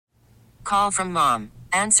Call from mom.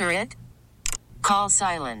 Answer it. Call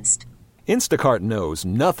silenced. Instacart knows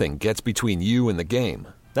nothing gets between you and the game.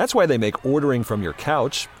 That's why they make ordering from your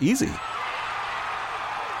couch easy.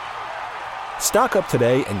 Stock up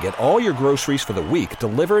today and get all your groceries for the week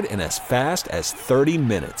delivered in as fast as 30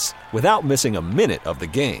 minutes without missing a minute of the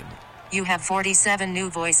game. You have 47 new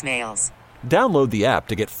voicemails. Download the app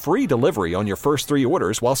to get free delivery on your first 3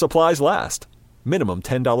 orders while supplies last. Minimum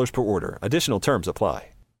 $10 per order. Additional terms apply.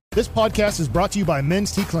 This podcast is brought to you by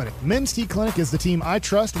Men's T Clinic. Men's T Clinic is the team I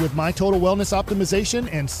trust with my total wellness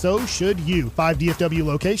optimization, and so should you. 5 DFW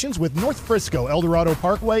locations with North Frisco, El Dorado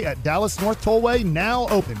Parkway at Dallas North Tollway now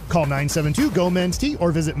open. Call 972-GO-MEN'S-T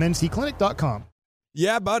or visit mensteclinic.com.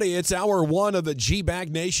 Yeah, buddy, it's hour 1 of the GBAG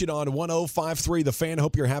Nation on 105.3 The Fan.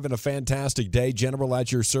 Hope you're having a fantastic day. General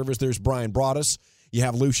at your service. There's Brian Broaddus. You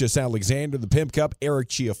have Lucius Alexander, the Pimp Cup. Eric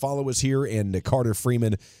Chiafalo is here, and Carter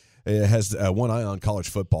Freeman has one eye on college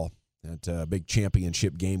football. That big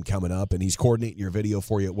championship game coming up, and he's coordinating your video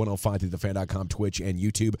for you at 105thefan.com, Twitch, and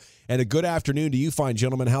YouTube. And a good afternoon to you fine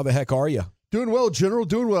gentlemen. How the heck are you? Doing well, General.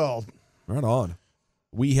 Doing well. Right on.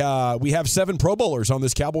 We have 7 Pro Bowlers on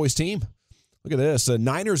this Cowboys team. Look at this.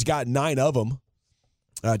 Niners got 9 of them.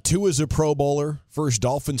 2 is a Pro Bowler. First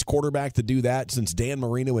Dolphins quarterback to do that since Dan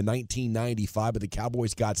Marino in 1995, but the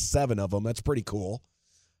Cowboys got 7 of them. That's pretty cool.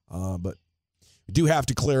 But we do have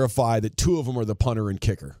to clarify that 2 of them are the punter and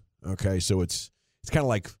kicker. Okay, so it's kind of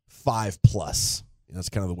like 5+. That's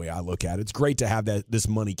kind of the way I look at it. It's great to have this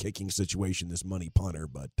money kicking situation, this money punter,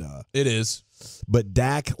 but it is. But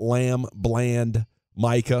Dak, Lamb, Bland,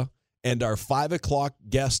 Micah, and our 5 o'clock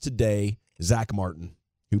guest today, Zach Martin,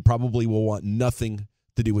 who probably will want nothing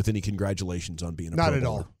to do with any congratulations on being a Pro Bowler. Not at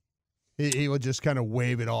all. He will just kind of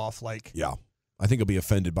wave it off like. Yeah. I think he'll be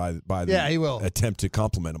offended by the he will. attempt to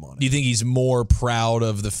compliment him on it. Do you think he's more proud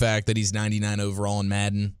of the fact that he's 99 overall in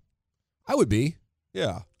Madden? I would be.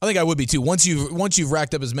 Yeah. I think I would be too. Once you've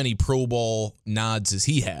racked up as many Pro Bowl nods as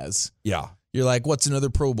he has, yeah, you're like, what's another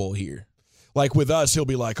Pro Bowl here? Like with us, he'll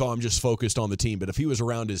be like, oh, I'm just focused on the team. But if he was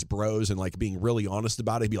around his bros and like being really honest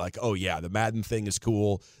about it, he'd be like, oh, yeah, the Madden thing is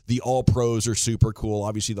cool. The All-Pros are super cool.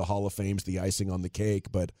 Obviously, the Hall of Fame's the icing on the cake.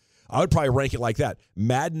 But I would probably rank it like that.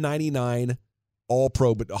 Madden 99,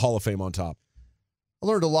 All-Pro, but Hall of Fame on top. I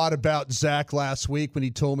learned a lot about Zach last week when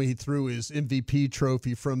he told me he threw his MVP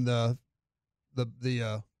trophy from the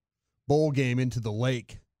bowl game into the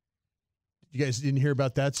lake. You guys didn't hear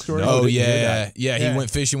about that story? No, yeah. He went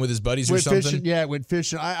fishing with his buddies or something? Fishing, went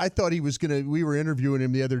fishing. I thought he was going to – we were interviewing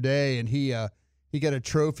him the other day, and he got a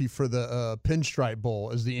trophy for the Pinstripe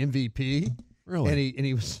Bowl as the MVP. Really? And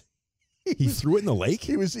he was – He threw it in the lake?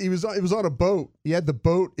 It was on a boat. He had the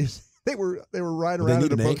boat. They were right around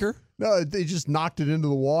in a boat. Anchor? No, they just knocked it into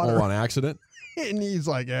the water. Oh, on accident? And he's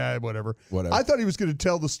like, whatever. I thought he was going to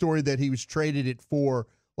tell the story that he was traded it for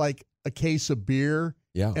like a case of beer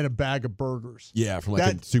and a bag of burgers. Yeah, from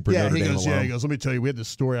like a Super Notre Dame alum. He goes, let me tell you, we had this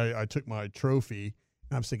story. I took my trophy,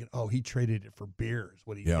 and I was thinking, he traded it for beer is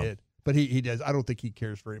what he did. But he does. I don't think he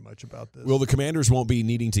cares very much about this. Well, the Commanders won't be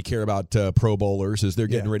needing to care about Pro Bowlers as they're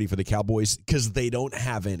getting ready for the Cowboys because they don't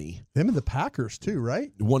have any. Them and the Packers, too,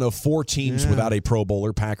 right? One of 4 teams without a Pro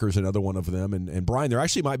Bowler. Packers, another one of them. And Brian, there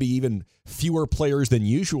actually might be even fewer players than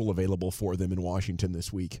usual available for them in Washington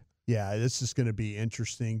this week. Yeah, this is going to be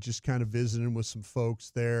interesting. Just kind of visiting with some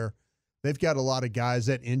folks there. They've got a lot of guys.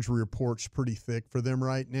 That injury report's pretty thick for them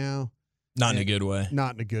right now. Not in a good way.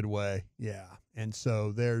 Not in a good way, yeah. And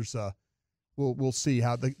so there's we'll see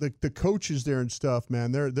how the coaches there and stuff,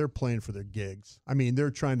 man, they're playing for their gigs. I mean, they're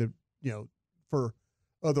trying to, for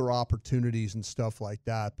other opportunities and stuff like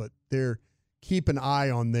that, but they're keep an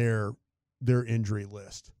eye on their injury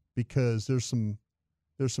list because there's some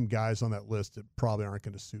guys on that list that probably aren't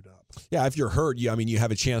going to suit up. Yeah, if you're hurt, you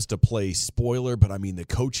have a chance to play spoiler, but the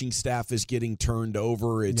coaching staff is getting turned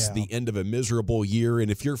over. It's the end of a miserable year,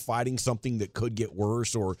 and if you're fighting something that could get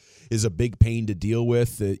worse or is a big pain to deal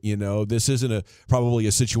with, this isn't probably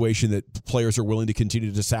a situation that players are willing to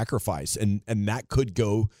continue to sacrifice, and that could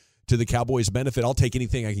go to the Cowboys' benefit. I'll take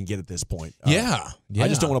anything I can get at this point. Yeah. I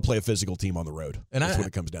just don't want to play a physical team on the road. And that's what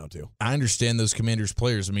it comes down to. I understand those Commanders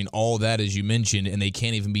players. All of that, as you mentioned, and they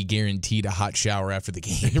can't even be guaranteed a hot shower after the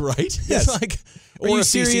game. Right? Yes. It's like, or a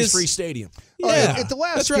CC's free stadium. Yeah. At the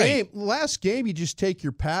last game, you just take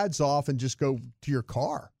your pads off and just go to your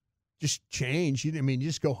car. Just change. You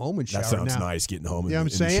just go home and shower. That sounds nice, getting home in the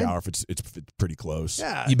shower if it's pretty close.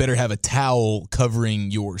 Yeah. You better have a towel covering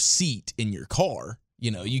your seat in your car.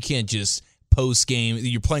 You can't just post game.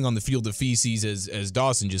 You're playing on the field of feces, as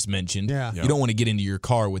Dawson just mentioned. Yeah. You don't want to get into your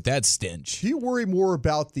car with that stench. Do you worry more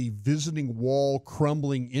about the visiting wall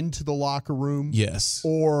crumbling into the locker room? Yes.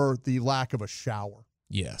 Or the lack of a shower?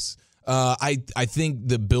 Yes. I think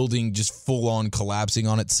the building just full on collapsing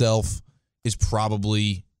on itself is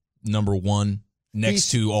probably number one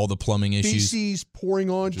next to all the plumbing issues. Feces pouring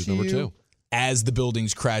onto you. Number 2. As the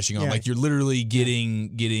building's crashing on. Yeah. Like you're literally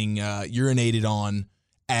getting urinated on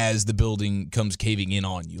as the building comes caving in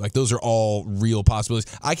on you. Like those are all real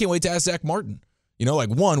possibilities. I can't wait to ask Zach Martin. Like,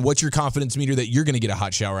 1, what's your confidence meter that you're going to get a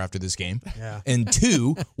hot shower after this game? Yeah. And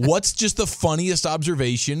 2, what's just the funniest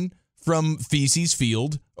observation from Feces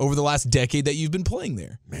Field over the last decade that you've been playing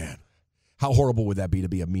there? Man, how horrible would that be to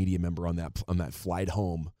be a media member on that flight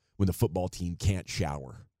home when the football team can't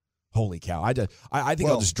shower? Holy cow! I think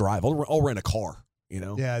I'll just drive. I'll rent a car.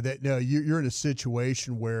 Yeah. You're in a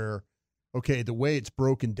situation where, okay, the way it's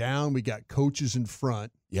broken down, we got coaches in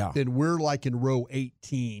front. Yeah. Then we're like in row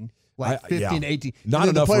 18, like 15, 18. Not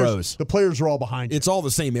enough rows. The players are all behind you. It's all the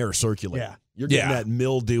same air circulating. Yeah. You're getting that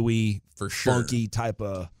mildewy, for sure, funky type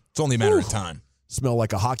of. It's only a matter of time. Smell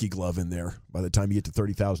like a hockey glove in there by the time you get to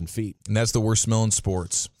 30,000 feet. And that's the worst smell in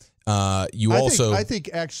sports. I think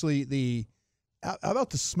actually how about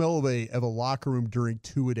the smell of a locker room during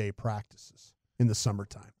 2-a-day practices in the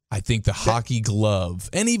summertime? I think the hockey glove,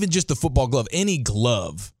 and even just the football glove, any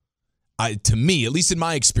glove, to me, at least in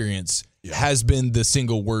my experience, has been the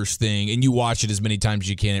single worst thing. And you watch it as many times as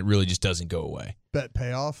you can, it really just doesn't go away. Bet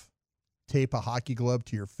payoff, tape a hockey glove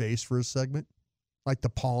to your face for a segment, like the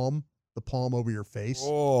palm over your face.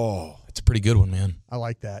 Oh, it's a pretty good one, man. I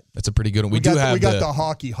like that. That's a pretty good one. We got the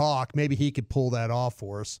hockey hawk. Maybe he could pull that off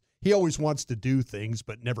for us. He always wants to do things,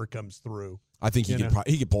 but never comes through. I think he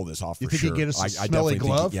could pull this off for sure. You think he'd get us a smelly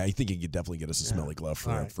glove? I think he could definitely get us a smelly glove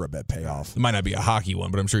for a bet payoff. It might not be a hocky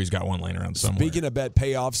one, but I'm sure he's got one laying around somewhere. Speaking of bet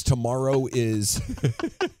payoffs, tomorrow is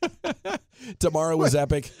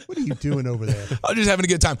epic. What are you doing over there? I'm just having a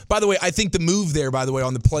good time. By the way, I think the move there,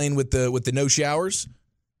 on the plane with the no showers,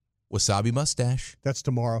 wasabi mustache. That's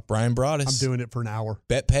tomorrow. Brian Broaddus. I'm doing it for an hour.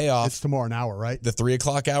 Bet payoff. It's tomorrow, an hour, right? The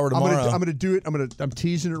 3:00 hour tomorrow. I'm going to do it. I'm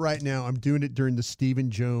teasing it right now. I'm doing it during the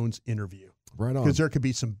Stephen Jones interview. Right on. Because there could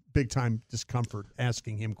be some big-time discomfort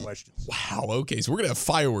asking him questions. Wow, okay. So we're going to have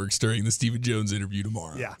fireworks during the Stephen Jones interview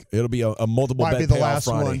tomorrow. Yeah. It'll be a multiple Might bet be the payoff last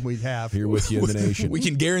Friday. one we'd have. Here with you in the nation. We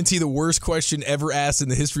can guarantee the worst question ever asked in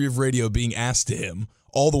the history of radio being asked to him.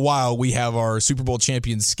 All the while, we have our Super Bowl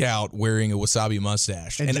champion scout wearing a wasabi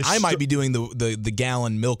mustache. And I might be doing the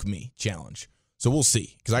gallon milk me challenge. So we'll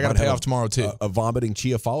see, because I got to pay off tomorrow, too. A vomiting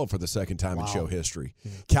Chia-Follow for the second time in show history.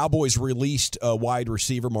 Cowboys released wide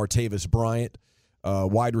receiver Martavis Bryant,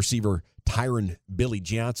 wide receiver Tyron Billy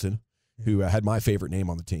Johnson, who had my favorite name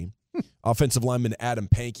on the team, offensive lineman Adam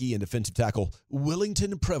Pankey, and defensive tackle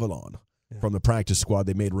Willington Prevalon. From the practice squad,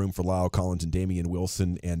 they made room for Lyle Collins and Damian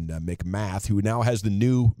Wilson and McMath, who now has the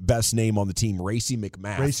new best name on the team, Racy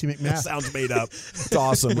McMath. Racy McMath. That sounds made up. It's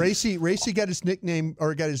awesome. Racy got his nickname,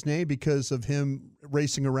 or got his name, because of him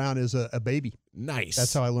racing around as a baby. Nice.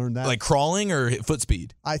 That's how I learned that. Like crawling or foot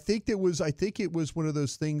speed? I think it was one of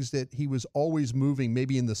those things that he was always moving,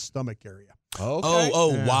 maybe in the stomach area. Okay.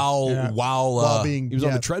 While being, he was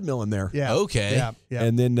on the treadmill in there. Yeah. Okay. Yeah.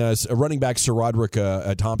 And then a running back, Sir Roderick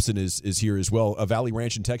Thompson, is here as well, a Valley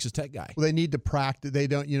Ranch and Texas Tech guy. Well, they need to practice. They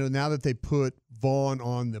don't, now that they put Vaughn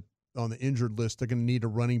on the injured list, they're going to need a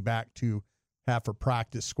running back to have for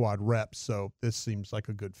practice squad reps. So this seems like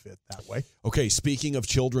a good fit that way. Okay, speaking of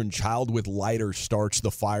children, child with lighter starts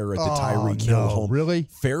the fire at the Tyreek Hill home. Really?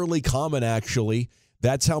 Fairly common, actually.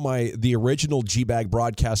 That's how the original GBAG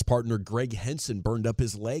broadcast partner, Greg Henson, burned up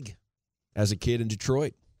his leg as a kid in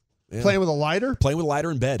Detroit. Yeah. Playing with a lighter? Playing with a lighter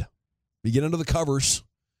in bed. You get under the covers,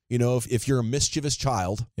 if you're a mischievous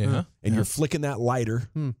child and you're flicking that lighter,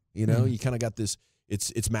 you kind of got this,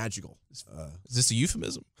 it's magical. Is this a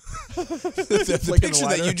euphemism? the picture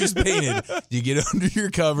that you just painted, you get under your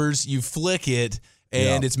covers, you flick it,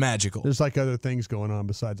 and it's magical. There's like other things going on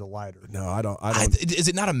besides a lighter. No, I don't. Is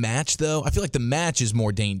it not a match, though? I feel like the match is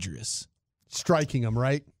more dangerous. Striking them,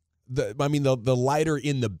 right? The lighter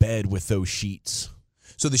in the bed with those sheets.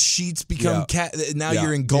 So the sheets become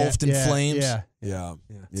you're engulfed in flames. Yeah.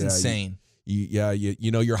 It's insane.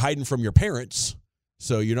 You're hiding from your parents,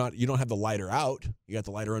 so you don't have the lighter out. You got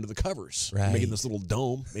the lighter under the covers. Right. You're making this little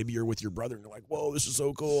dome. Maybe you're with your brother and you're like, "Whoa, this is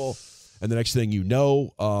so cool." And the next thing you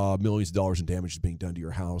know, millions of dollars in damage is being done to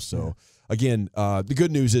your house. So, again, the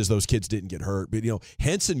good news is those kids didn't get hurt. But,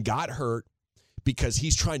 Henson got hurt because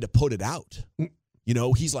he's trying to put it out.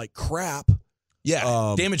 He's like, crap,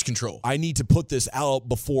 Yeah, damage control. I need to put this out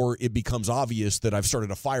before it becomes obvious that I've started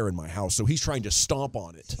a fire in my house. So he's trying to stomp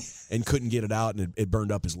on it and couldn't get it out, and it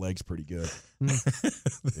burned up his legs pretty good.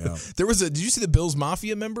 Yeah. Did you see the Bills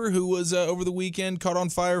Mafia member who was over the weekend caught on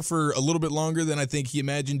fire for a little bit longer than I think he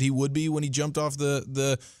imagined he would be when he jumped off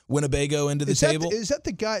the Winnebago into the table? Is that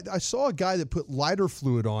the guy? I saw a guy that put lighter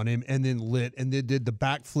fluid on him and then lit and then did the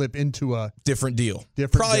backflip into a different deal.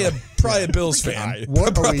 Probably a Bills fan.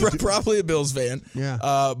 Probably a Bills fan.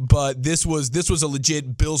 Yeah. But this was a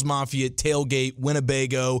legit Bills Mafia tailgate,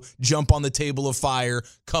 Winnebago, jump on the table of fire,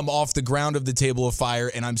 come off the ground of the table of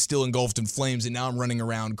fire, and I'm still engulfed in flames, and now I'm running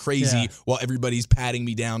around crazy while everybody's patting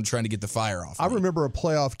me down trying to get the fire off. I remember a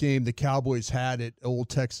playoff game the Cowboys had at Old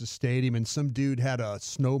Texas Stadium, and some dude had a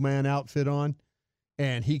snowman outfit on,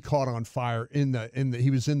 and he caught on fire he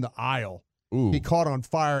was in the aisle. Ooh. He caught on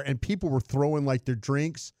fire, and people were throwing like their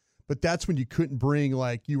drinks. But that's when you couldn't bring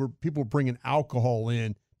people were bringing alcohol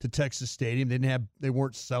in to Texas Stadium. They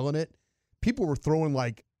weren't selling it. People were throwing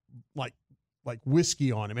like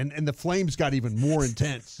whiskey on him, and the flames got even more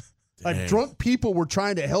intense. Like drunk people were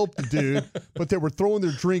trying to help the dude, but they were throwing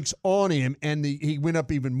their drinks on him, and he went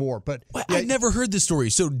up even more. But I never heard this story.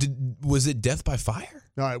 So was it death by fire?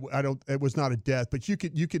 No, I don't. It was not a death, but you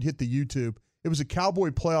could hit the YouTube. It was a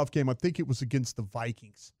Cowboy playoff game. I think it was against the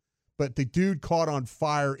Vikings. But the dude caught on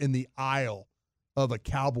fire in the aisle of a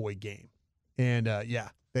Cowboy game, and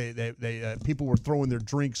they people were throwing their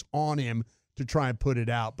drinks on him to try and put it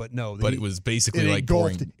out. But no, it was basically like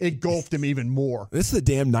engulfed him even more. This is the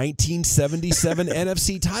damn 1977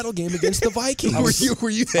 NFC title game against the Vikings. Were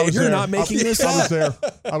you there? You're not making this up.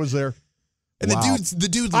 I was there. And wow. the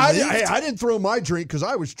dude. I didn't throw my drink because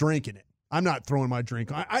I was drinking it. I'm not throwing my drink.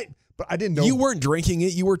 But I didn't know you weren't drinking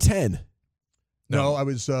it. You were 10. No, I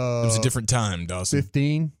was. It was a different time, Dawson.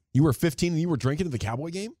 15. You were 15 and you were drinking at the Cowboy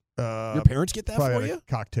game? Your parents get that for you? A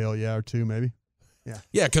cocktail, or two, maybe.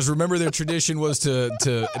 Yeah, because remember their tradition was to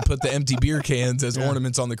put the empty beer cans as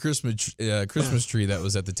ornaments on the Christmas tree that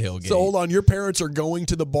was at the tailgate. So hold on, your parents are going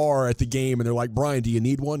to the bar at the game and they're like, Brian, do you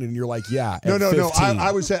need one? And you're like, yeah. No.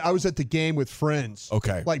 I was at the game with friends.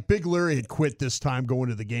 Okay. Like Big Larry had quit this time going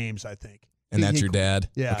to the games, I think. And that's your dad?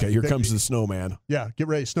 Yeah. Okay, here comes the snowman. Yeah, get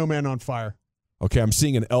ready. Snowman on fire. Okay, I'm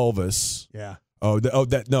seeing an Elvis. Yeah.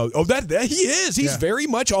 That he is. He's very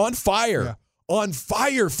much on fire. Yeah. On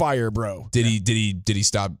fire, bro. Did he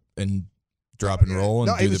stop and drop and roll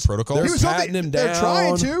and do the protocol? They're patting him down. They're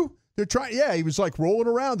trying to. They're trying. Yeah, he was like rolling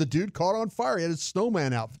around. The dude caught on fire. He had his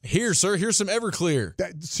snowman out. Here, sir. Here's some Everclear.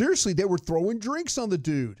 Seriously, they were throwing drinks on the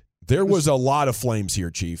dude. There was a lot of flames here,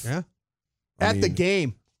 Chief. Yeah. At the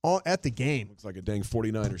game. Looks like a dang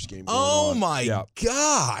 49ers game. Oh, my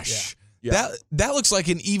gosh. Yeah. That looks like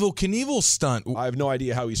an Evel Knievel stunt. I have no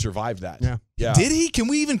idea how he survived that. Yeah. Did he? Can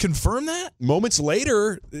we even confirm that? Moments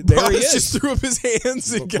later, there he is. Just threw up his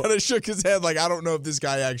hands and kind of shook his head like, I don't know if this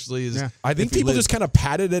guy actually is. Yeah. I think people just kind of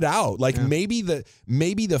patted it out. Like maybe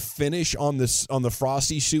the finish on the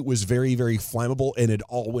Frosty suit was very, very flammable and it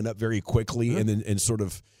all went up very quickly and sort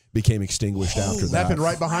of became extinguished after that. That happened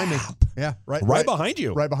right behind me. Yeah, right behind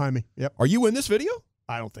you. Right behind me. Yep. Are you in this video?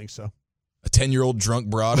 I don't think so. A 10-year-old drunk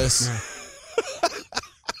Broaddus.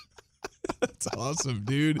 That's awesome,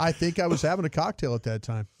 dude. I think I was having a cocktail at that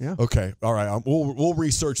time. Yeah. Okay. All right. We'll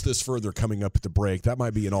research this further coming up at the break. That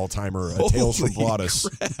might be an all-timer. Tales from Broaddus.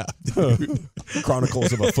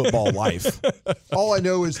 Chronicles of a Football Life. All I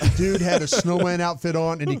know is the dude had a snowman outfit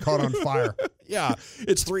on and he caught on fire. Yeah.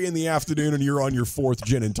 It's 3 p.m. and you're on your 4th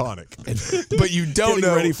gin and tonic. But you don't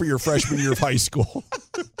know. Ready for your freshman year of high school.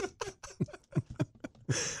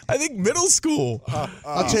 I think middle school.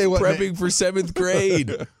 I'll tell you what. Prepping for 7th grade.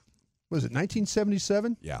 Was it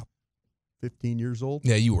 1977? Yeah. 15 years old?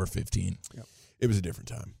 Yeah, you were 15. Yep. It was a different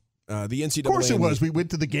time. The NCAA. Of course it was. We went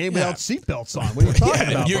to the game without seatbelts on. What are you talking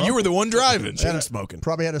about? You were the one driving. Chain smoking.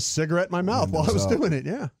 Probably had a cigarette in my mouth while I was doing it.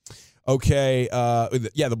 Yeah. Okay.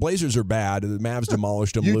 The Blazers are bad. The Mavs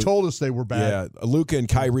demolished them. You told us they were bad. Yeah. Luka and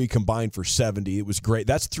Kyrie combined for 70. It was great.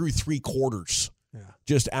 That's through 3 quarters. Yeah.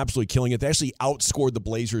 Just absolutely killing it. They actually outscored the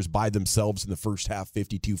Blazers by themselves in the first half,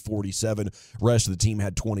 52-47. Rest of the team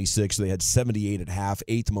had 26. They had 78 at half,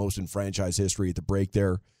 8th most in franchise history at the break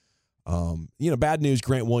there. Bad news,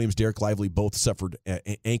 Grant Williams, Derek Lively both suffered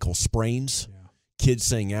ankle sprains. Yeah. Kids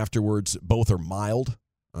saying afterwards both are mild.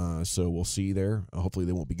 So we'll see there. Hopefully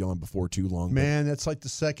they won't be gone before too long. Man, that's like the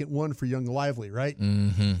second one for young Lively, right?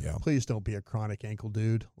 Mm-hmm. Yeah. Please don't be a chronic ankle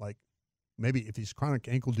dude. Like maybe if he's chronic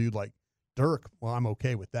ankle dude like Dirk, well, I'm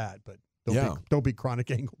okay with that, but don't be chronic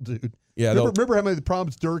ankle dude. Yeah, remember how many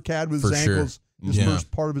problems Dirk had with his ankles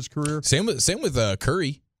first part of his career? Same with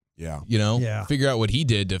Curry. Yeah. Figure out what he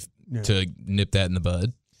did to to nip that in the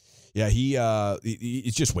bud. Yeah,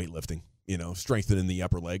 it's just weightlifting, strengthening the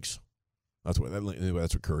upper legs. That's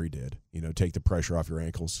what Curry did. Take the pressure off your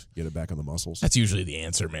ankles, get it back on the muscles. That's usually the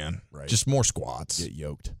answer, man. Right. Just more squats. Get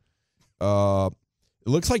yoked. It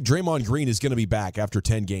looks like Draymond Green is going to be back after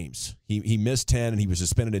 10 games. He missed 10, and he was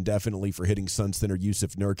suspended indefinitely for hitting Sun center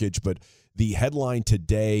Yusuf Nurkic. But the headline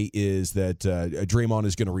today is that Draymond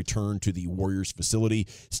is going to return to the Warriors facility.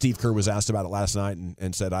 Steve Kerr was asked about it last night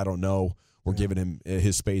and said, I don't know. We're giving him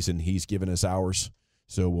his space, and he's giving us ours.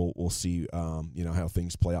 So we'll see how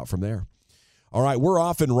things play out from there. All right, we're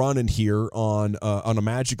off and running here on a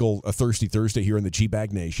magical Thirsty Thursday here in the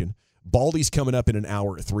GBAG Nation. Baldy's coming up in an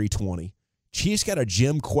hour at 3:20. Chia's got a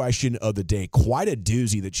gym question of the day. Quite a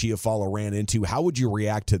doozy that Chia Fala ran into. How would you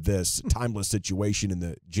react to this timeless situation in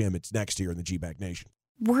the gym? It's next here in the GBAG Nation.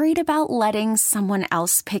 Worried about letting someone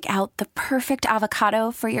else pick out the perfect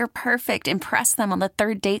avocado for your perfect impress them on the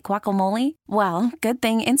third date guacamole? Well, good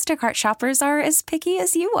thing Instacart shoppers are as picky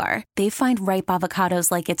as you are. They find ripe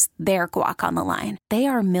avocados like it's their guac on the line. They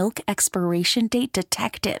are milk expiration date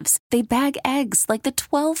detectives. They bag eggs like the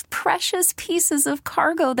 12 precious pieces of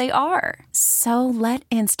cargo they are. So let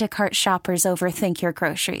Instacart shoppers overthink your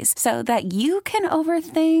groceries so that you can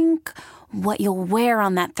overthink what you'll wear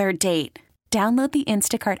on that third date. Download the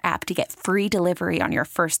Instacart app to get free delivery on your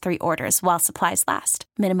first 3 orders while supplies last.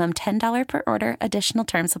 Minimum $10 per order. Additional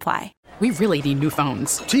terms apply. We really need new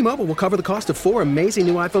phones. T-Mobile will cover the cost of 4 amazing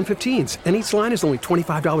new iPhone 15s, and each line is only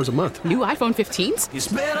 $25 a month. New iPhone 15s? It's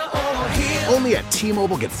better over here. Only at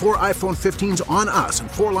T-Mobile, get 4 iPhone 15s on us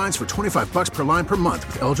and 4 lines for $25 per line per month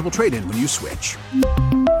with eligible trade-in when you switch.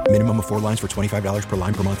 Minimum of 4 lines for $25 per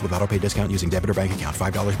line per month with autopay discount using debit or bank account.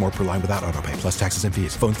 $5 more per line without autopay, plus taxes and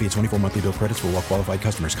fees. Phone fee at 24 monthly bill credits for well-qualified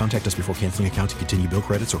customers. Contact us before canceling account to continue bill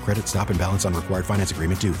credits or credit stop and balance on required finance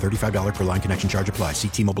agreement due. $35 per line connection charge applies. See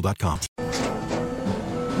T-Mobile.com.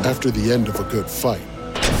 After the end of a good fight,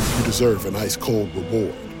 you deserve an ice-cold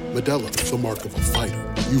reward. Modelo is the mark of a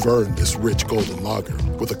fighter. You've earned this rich golden lager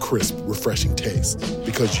with a crisp, refreshing taste.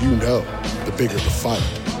 Because you know, the bigger the fight,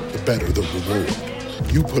 the better the reward.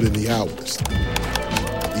 You put in the hours,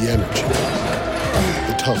 the energy,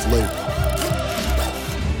 the tough labor.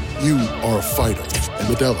 You are a fighter, and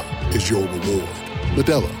Modelo is your reward.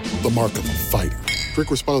 Modelo, the mark of a fighter. Drink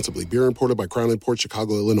responsibly. Beer imported by Crown Imports,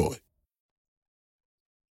 Chicago, Illinois.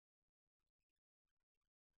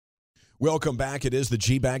 Welcome back. It is the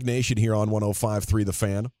GBAG Nation here on 105.3 The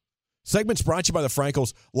Fan. Segments brought to you by the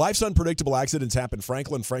Frankels. Life's unpredictable accidents happen.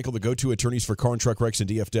 Frankel and Frankel, the go-to attorneys for car and truck wrecks and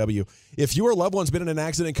DFW. If you or a loved one's been in an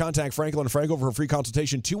accident, contact Frankel and Frankel for a free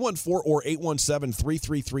consultation, 214 or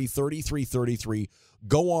 817-333-3333.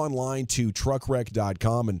 Go online to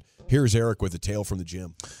truckwreck.com, and here's Eric with a tale from the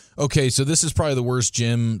gym. Okay, so this is probably the worst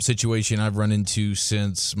gym situation I've run into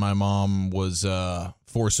since my mom was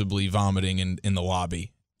forcibly vomiting in the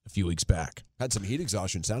lobby a few weeks back. Had some heat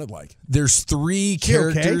exhaustion, sounded like. There's 3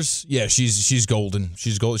 characters. Okay? Yeah, she's golden.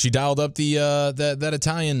 She's golden. She dialed up the that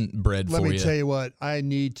Italian bread for you. Let me tell you what, I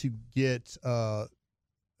need to get the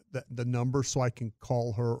number so I can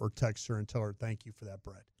call her or text her and tell her thank you for that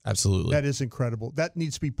bread. Absolutely. That is incredible. That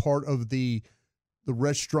needs to be part of the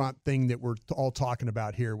restaurant thing that we're all talking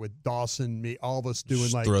about here with Dawson, me, all of us doing.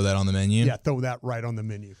 Just throw that on the menu? Yeah, throw that right on the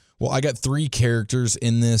menu. Well, I got 3 characters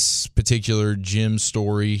in this particular gym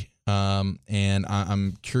story, and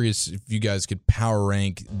I'm curious if you guys could power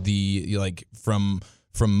rank the from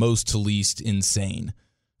most to least insane.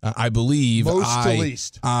 I believe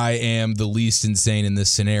I am the least insane in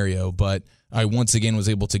this scenario, but I once again was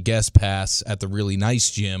able to guest pass at the really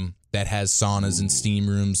nice gym that has saunas and steam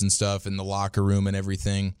rooms and stuff in the locker room and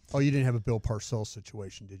everything. Oh, you didn't have a Bill Parcells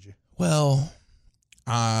situation, did you? Well,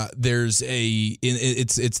 there's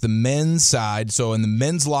it's the men's side. So in the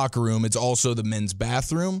men's locker room, it's also the men's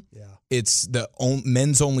bathroom. Yeah. It's the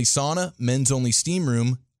men's only sauna, men's only steam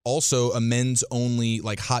room, also a men's only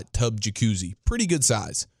hot tub jacuzzi. Pretty good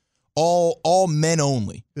size. All men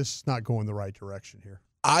only. This is not going the right direction here.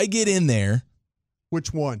 I get in there.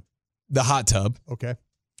 Which one? The hot tub. Okay.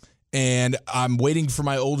 And I'm waiting for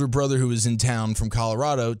my older brother who is in town from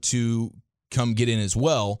Colorado to come get in as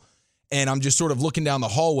well. And I'm just sort of looking down the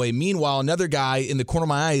hallway. Meanwhile, another guy in the corner of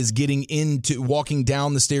my eye is walking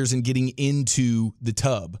down the stairs and getting into the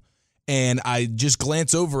tub. And I just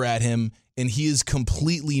glance over at him, and he is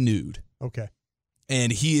completely nude. Okay.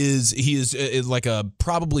 And he is like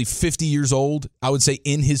probably 50 years old. I would say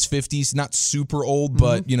in his 50s, not super old,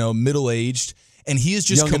 but middle-aged. And he is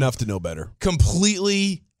just young enough to know better.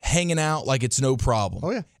 Completely hanging out like it's no problem.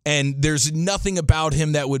 Oh, yeah. And there's nothing about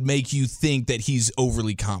him that would make you think that he's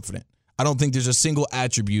overly confident. I don't think there's a single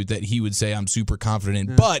attribute that he would say I'm super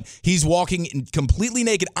confident in. But he's walking completely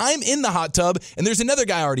naked. I'm in the hot tub, and there's another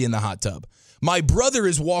guy already in the hot tub. My brother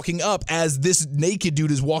is walking up as this naked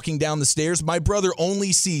dude is walking down the stairs. My brother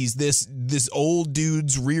only sees this old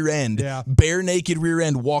dude's rear end, bare naked rear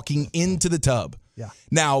end walking into the tub. Yeah.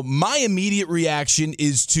 Now, my immediate reaction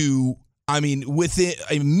is to,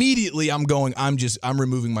 immediately I'm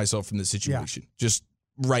removing myself from this situation. Just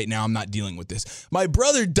right now, I'm not dealing with this. My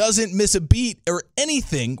brother doesn't miss a beat or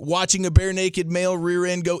anything watching a bare naked male rear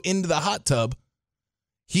end go into the hot tub.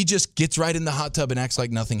 He just gets right in the hot tub and acts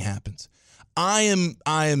like nothing happens. I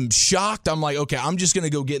am shocked. I'm like, okay, I'm just going to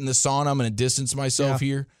go get in the sauna. I'm going to distance myself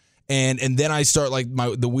here. And then I start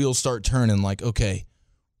the wheels start turning like, okay,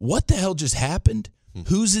 what the hell just happened?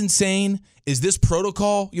 Who's insane? Is this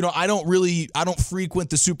protocol? I don't frequent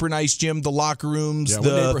the super nice gym, the locker rooms. Yeah,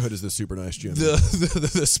 what neighborhood is the super nice gym?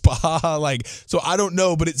 The spa. So I don't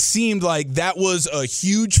know, but it seemed like that was a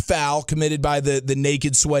huge foul committed by the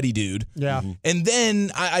naked sweaty dude. Yeah. And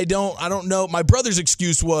then I don't know. My brother's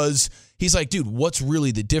excuse was, he's like, dude, what's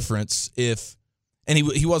really the difference if, and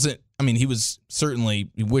he wasn't, he was certainly,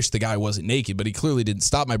 he wished the guy wasn't naked, but he clearly didn't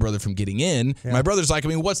stop my brother from getting in. Yeah. My brother's like,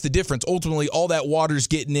 what's the difference? Ultimately, all that water's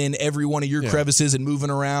getting in every one of your crevices and moving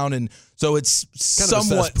around. And so it's kind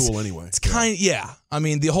somewhat of a cesspool anyway. It's kind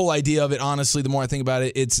of, the whole idea of it, honestly, the more I think about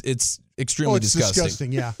it, it's extremely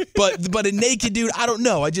disgusting. Yeah. But a naked dude, I don't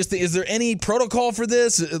know. I just think, is there any protocol for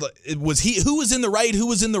this? Who was in the right? Who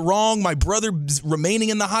was in the wrong? My brother remaining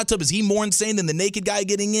in the hot tub, is he more insane than the naked guy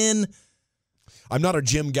getting in? I'm not a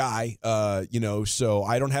gym guy, so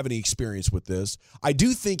I don't have any experience with this. I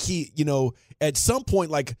do think at some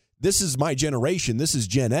point, this is my generation. This is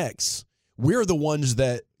Gen X. We're the ones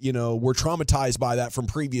that, were traumatized by that from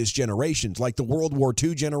previous generations, like the World War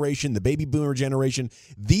II generation, the baby boomer generation.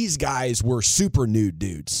 These guys were super nude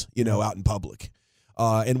dudes, out in public.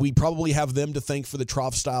 And we probably have them to thank for the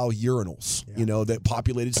trough-style urinals, that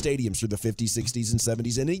populated stadiums through the 50s, 60s, and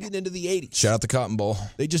 70s, and even into the 80s. Shout out the Cotton Bowl.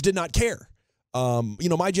 They just did not care.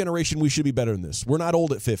 My generation, we should be better than this. We're not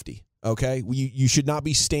old at 50, okay? You should not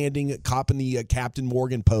be standing, copping the Captain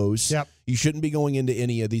Morgan pose. Yep. You shouldn't be going into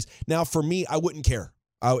any of these. Now, for me, I wouldn't care.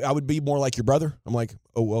 I would be more like your brother. I'm like,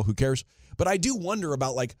 oh, well, who cares? But I do wonder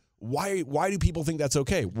about, why do people think that's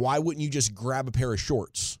okay? Why wouldn't you just grab a pair of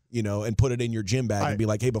shorts, and put it in your gym bag and be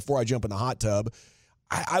like, hey, before I jump in the hot tub?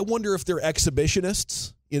 I wonder if they're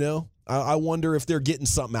exhibitionists, I wonder if they're getting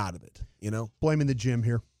something out of it, Blaming the gym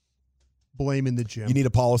here. Blaming the gym. You need a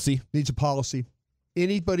policy? Needs a policy.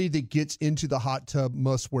 Anybody that gets into the hot tub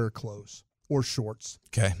must wear clothes or shorts.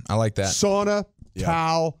 Okay, I like that. Sauna,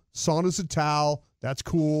 towel. Sauna's a towel. That's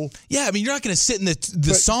cool. Yeah, you're not going to sit in the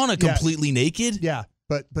sauna completely naked. Yeah,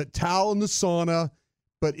 but towel in the sauna.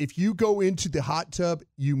 But if you go into the hot tub,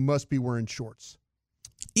 you must be wearing shorts.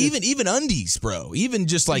 Even undies, bro. Even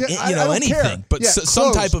just anything. Care. But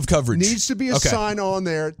some type of coverage. Needs to be a sign on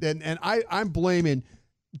there. And I'm blaming –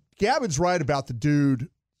 Gavin's right about the dude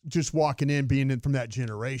just walking in, being in from that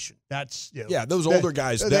generation. That's those older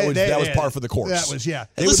guys. That was par for the course. That was Hey,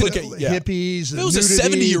 listen, hippies. If it was a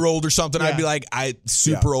 70-year-old or something, I'd be like,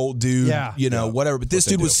 super old dude, whatever. But this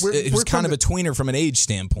dude was kind of a tweener from an age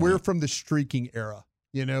standpoint. We're from the streaking era.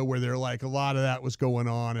 Where they're like a lot of that was going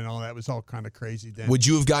on and all that was all kind of crazy then. Would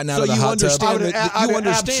you have gotten out of the hot tub? You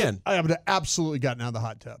understand. I would have absolutely gotten out of the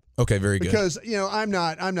hot tub. Okay, very good. Because, I'm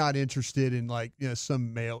not interested in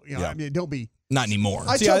some male, don't be. Not anymore.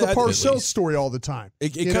 I tell the Parcells story all the time.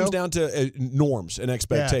 It comes down to norms and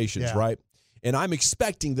expectations, right? And I'm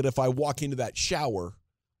expecting that if I walk into that shower,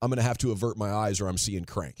 I'm going to have to avert my eyes or I'm seeing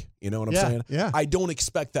crank. You know what I'm saying? Yeah. I don't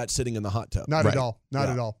expect that sitting in the hot tub. Not at all. Not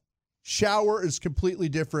at all. Shower is completely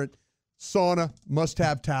different. Sauna must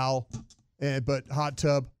have towel, but hot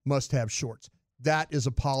tub must have shorts. That is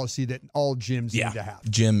a policy that all gyms need to have.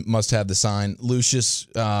 Gym must have the sign. Lucius,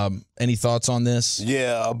 any thoughts on this?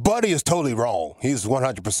 Yeah, Buddy is totally wrong. He's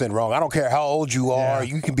 100% wrong. I don't care how old you are.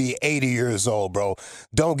 You can be 80 years old, bro.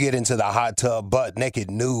 Don't get into the hot tub butt naked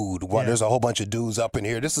nude. There's a whole bunch of dudes up in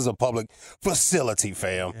here. This is a public facility,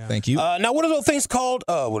 fam. Yeah. Thank you. Now, what are those things called?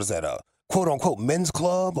 What is that? Quote-unquote men's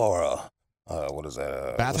club or what is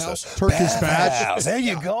that? Bathhouse? Turkish bath. There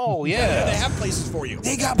you go. Yeah. They have places for you.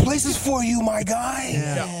 They got places for you, my guy.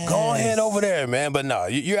 Yeah. Go ahead over there, man. But no,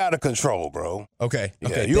 you're out of control, bro. Okay.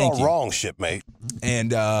 You're on wrong shipmate.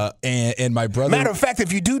 And my brother. Matter of fact,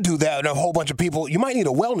 if you do that and a whole bunch of people, you might need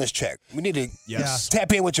a wellness check. We need to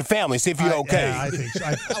tap in with your family, see if you're okay. Yeah, I think so.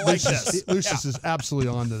 I like this. Lucius is absolutely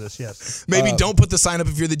onto this, yes. Maybe don't put the sign up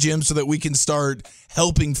if you're the gym so that we can start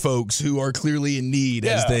helping folks who are clearly in need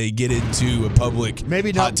as they get into a public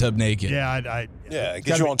hot tub naked. Yeah, Yeah,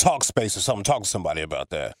 get your own talk space or something. Talk to somebody about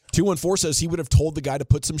that. 214 says he would have told the guy to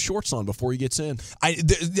put some shorts on before he gets in.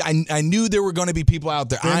 I knew there were going to be people out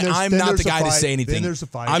there. I'm not the guy to say anything. Then there's a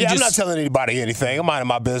fight. I'm not telling anybody anything. I'm minding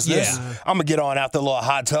my business. Yeah. I'm going to get on out the little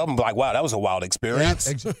hot tub and be like, wow, that was a wild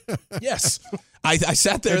experience. Yes. I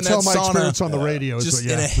sat there in that tell my sauna experience on the radio. just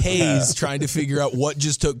in a haze trying to figure out what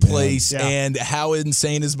just took place and how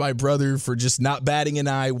insane is my brother for just not batting an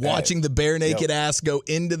eye, watching the bare naked ass go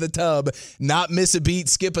into the tub, not miss a beat,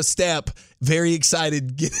 skip a step, very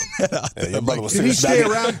excited getting that out there. Your brother was serious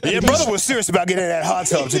was serious about getting in that hot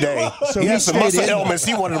tub today. He had some muscle ailments.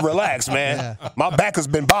 He wanted to relax, man. Yeah. My back has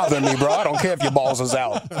been bothering me, bro. I don't care if your balls is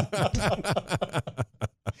out.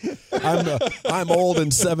 I'm old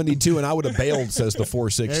and 72, and I would have bailed, says the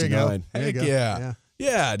 469. There you go.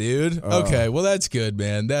 Yeah, dude. Okay, well, that's good,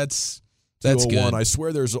 man. That's good. I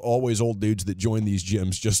swear there's always old dudes that join these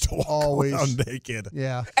gyms just to walk around naked.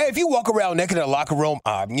 Yeah. Hey, if you walk around naked in a locker room,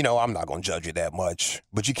 I'm not going to judge you that much,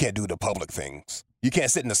 but you can't do the public things. You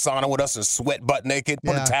can't sit in the sauna with us and sweat butt naked.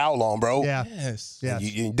 Put a towel on, bro. Yeah. Yes.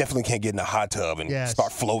 You definitely can't get in the hot tub and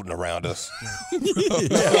start floating around us. By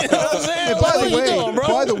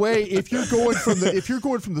the way, if you're going from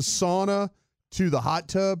the sauna to the hot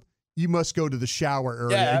tub, you must go to the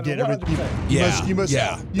shower area and get everything. You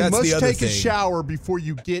must take a shower before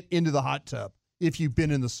you get into the hot tub if you've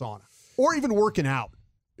been in the sauna or even working out.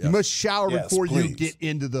 Yes. You must shower before you get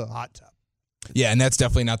into the hot tub. Yeah, and that's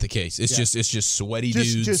definitely not the case. It's just sweaty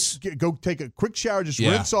dudes. Just go take a quick shower,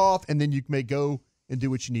 rinse off, and then you may go and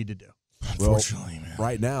do what you need to do. Unfortunately, man.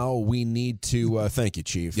 Right now, we need to thank you,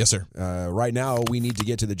 Chief. Yes, sir. Right now, we need to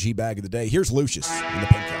get to the GBAG of the day. Here's Lucius in the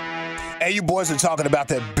pink cup. Hey, you boys are talking about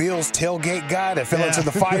that Bills tailgate guy that fell into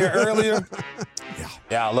the fire earlier?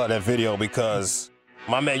 Yeah, I love that video because,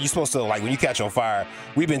 my man, you're supposed to, when you catch on fire,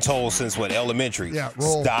 we've been told since, elementary,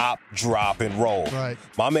 roll. Stop, drop, and roll. Right.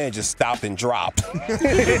 My man just stopped and dropped. He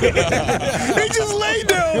just laid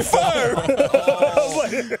there on fire.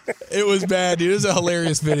 It was bad, dude. It was a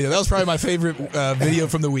hilarious video. That was probably my favorite video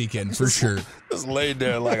from the weekend, for sure. Just laid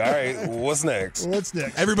there all right, what's next?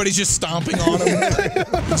 Everybody's just stomping on him,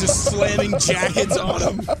 just slamming jackets on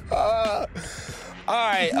him. All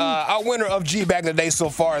right, our winner of GBAG today so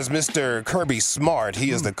far is Mr. Kirby Smart.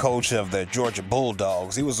 He is the coach of the Georgia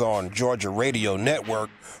Bulldogs. He was on Georgia Radio Network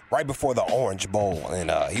right before the Orange Bowl, and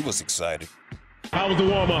he was excited. How was the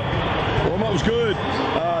warm-up? Warm-up was good.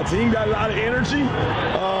 Team got a lot of energy.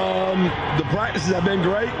 The practices have been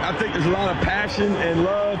great. I think there's a lot of passion and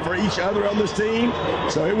love for each other on this team.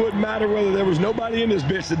 So it wouldn't matter whether there was nobody in this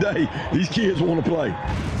bitch today. These kids want to play.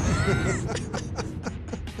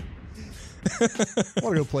 I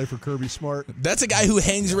want to go play for Kirby Smart. That's a guy who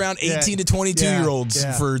hangs around 18 to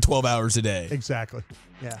 22-year-olds for 12 hours a day. Exactly.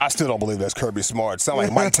 Yeah. I still don't believe that's Kirby Smart. Sound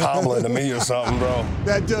like Mike Tomlin to me or something, bro.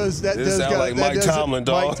 That does sound like Mike Tomlin,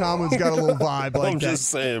 dog. Mike Tomlin's got a little vibe like that. I'm just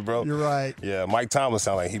saying, bro. You're right. Yeah, Mike Tomlin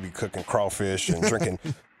sound like he be cooking crawfish and drinking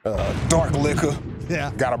dark liquor.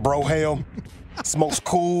 Yeah. Got a bro ham. Smokes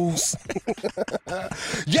cools.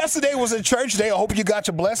 Yesterday was a church day. I hope you got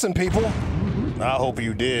your blessing, people. I hope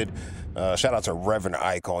you did. Shout out to Reverend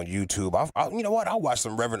Ike on YouTube. You know what? I watched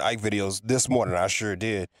some Reverend Ike videos this morning. I sure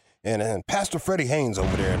did. And Pastor Freddie Haynes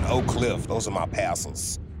over there in Oak Cliff. Those are my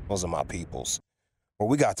pastors. Those are my peoples. Well,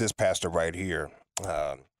 we got this pastor right here.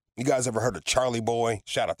 You guys ever heard of Charlie Boy?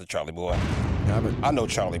 Shout out to Charlie Boy. I know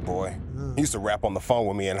Charlie Boy. He used to rap on the phone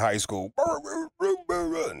with me in high school.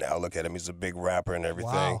 Now look at him. He's a big rapper and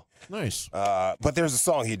everything. Wow. Nice. But there's a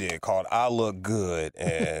song he did called I Look Good.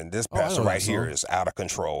 And this pastor right here is out of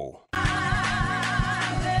control.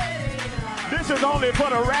 This is only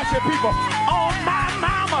for the ratchet people. On my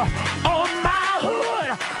mama, on my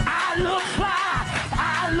hood, I look fly,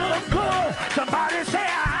 I look good. Somebody say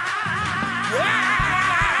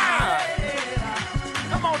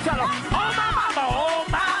Come on, tell them. On my mama,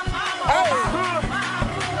 on my hood,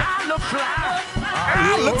 I look fly,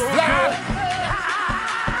 I look fly.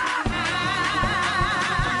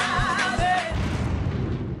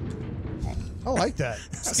 I like that.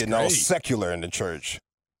 It's getting all secular in the church.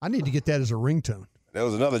 I need to get that as a ringtone. There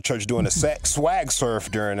was another church doing a swag surf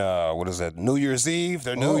during, New Year's Eve?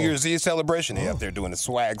 Their New Year's Eve celebration. Yeah, they're doing a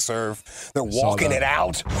swag surf. They're walking it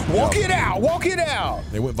out. Walk it out.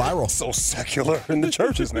 They went viral. So secular in the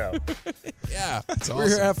churches now. Yeah, it's awesome. We're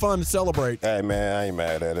here to have fun and celebrate. Hey, man, I ain't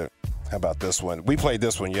mad at it. How about this one? We played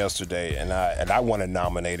this one yesterday, and I want to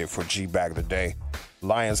nominate it for GBAG today.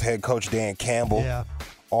 Lions head coach Dan Campbell. Yeah.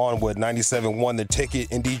 On with 97 won the ticket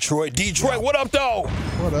in Detroit. What up, though?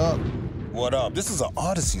 What up? What up? This is an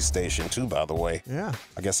Odyssey station, too, by the way. Yeah.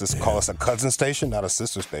 I guess call us a cousin station, not a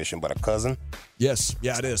sister station, but a cousin. Yes.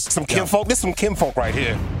 Yeah, it is. Some kinfolk. This is some kinfolk right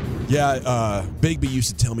here. Yeah, Bigby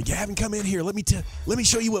used to tell me, Gavin, come in here. Let me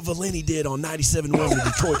show you what Valenti did on 97.1 in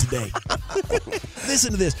Detroit today.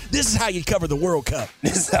 Listen to this. This is how you cover the World Cup.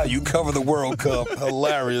 This is how you cover the World Cup.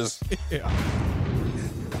 Hilarious. Yeah.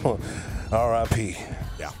 R.I.P.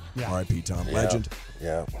 Yeah. R.I.P. Tom. Legend.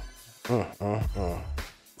 Yeah.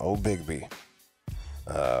 Old Bigby.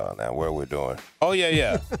 Now, what are we doing? Oh,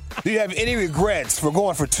 yeah. Do you have any regrets for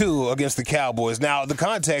going for 2 against the Cowboys? Now, the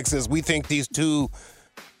context is we think these two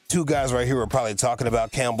guys right here are probably talking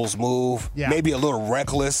about Campbell's move. Yeah. Maybe a little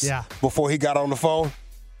reckless before he got on the phone.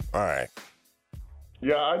 All right.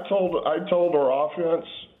 Yeah, I told our offense,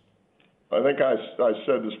 I think I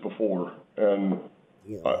said this before, and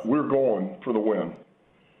we're going for the win.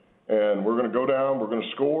 And we're going to go down, we're going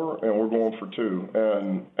to score, and we're going for 2.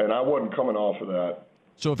 And I wasn't coming off of that.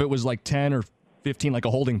 So if it was like 10 or 15, like a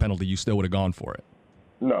holding penalty, you still would have gone for it?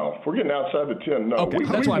 No, if we're getting outside the 10, no. Okay,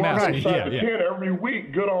 that's we why I'm asking. Outside the 10 every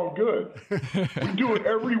week, good on good. We do it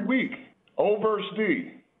every week, O versus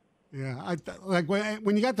D. Yeah, like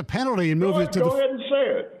when you got the penalty and moved it to go ahead and say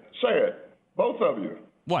it. Say it, both of you.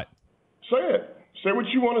 What? Say it. Say what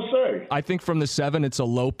you want to say. I think from the 7, it's a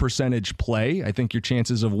low percentage play. I think your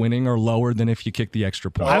chances of winning are lower than if you kick the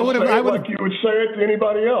extra point. I would like you would say it to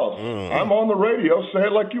anybody else. I'm on the radio. Say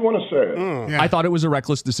it like you want to say it. I thought it was a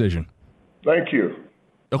reckless decision. Thank you.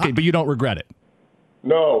 Okay, but you don't regret it?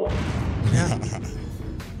 No.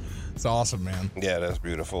 It's awesome, man. Yeah, that's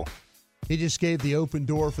beautiful. He just gave the open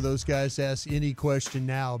door for those guys to ask any question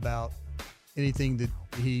now about anything that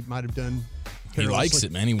he might have done. He likes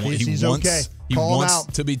it, man. He wants to be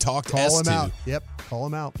talked to. Call him out. Yep, call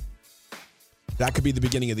him out. That could be the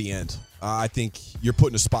beginning of the end. I think you're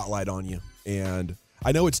putting a spotlight on you. And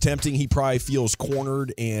I know it's tempting. He probably feels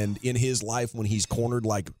cornered. And in his life, when he's cornered,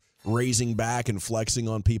 like raising back and flexing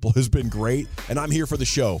on people has been great. And I'm here for the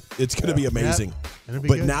show. It's going to be amazing. But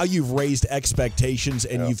good. Now you've raised expectations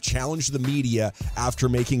and you've challenged the media after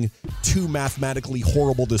making 2 mathematically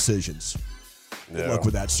horrible decisions. Good luck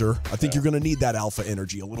with that, sir. I think you're going to need that alpha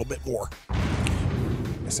energy a little bit more.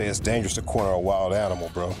 They say it's dangerous to corner a wild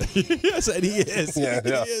animal, bro. Yes, and he is. He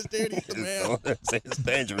is, dude. He's the man. It's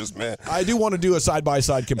dangerous, man. I do want to do a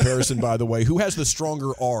side-by-side comparison, by the way. Who has the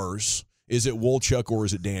stronger R's? Is it Wolchuk or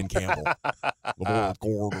is it Dan Campbell?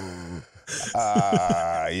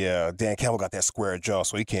 Yeah, Dan Campbell got that square jaw,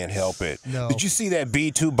 so he can't help it. No. Did you see that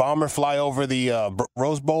B-2 bomber fly over the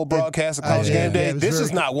Rose Bowl broadcast at College Game Day? This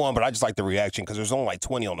is not one, but I just like the reaction because there's only like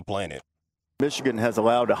 20 on the planet. Michigan has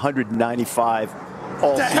allowed 195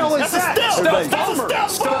 all the hell is that?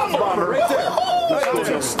 Stealth bomber right there.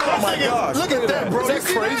 Oh my gosh. Look at that, bro. Is that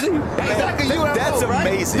crazy? That's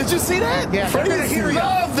amazing. Did you see that? Yeah. You're going to hear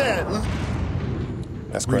love that.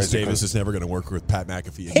 That's Reese crazy. Davis is never going to work with Pat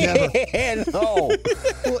McAfee again. No.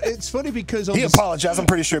 Well, it's funny because he apologized. I'm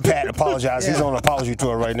pretty sure Pat apologized. He's on an apology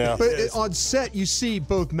tour right now. But on set, you see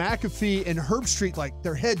both McAfee and Herbstreit, like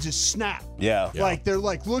their heads just snap. Yeah. Like they're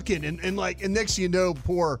like looking and next thing you know,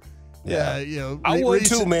 poor. I would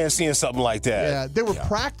too, man, seeing something like that. Yeah, they were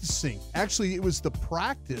practicing. Actually, it was the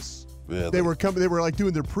practice. Really? They were like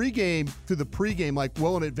doing their pregame like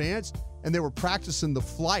well in advance, and they were practicing the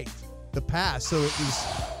flight, the pass. So it was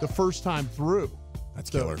the first time through. That's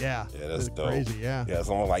killer. Yeah, that's dope. Crazy. Yeah, it's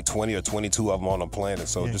only like 20 or 22 of them on the planet.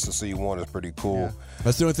 So just to see one is pretty cool. Yeah.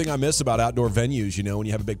 That's the only thing I miss about outdoor venues. You know, when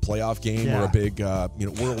you have a big playoff game or a big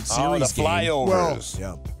World Series the flyovers.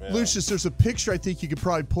 Well, Lucius, there's a picture. I think you could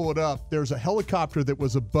probably pull it up. There's a helicopter that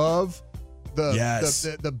was above the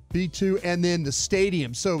B2 and then the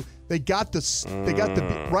stadium. So they got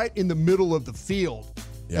the right in the middle of the field,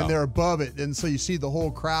 and they're above it, and so you see the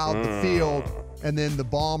whole crowd, the field, and then the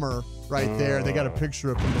bomber right there. They got a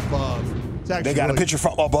picture from above. They got a picture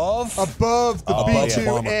from above? Above the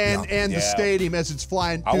B2 and the stadium as it's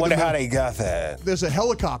flying. I wonder how they got that. There's a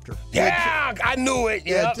helicopter. Yeah, I knew it.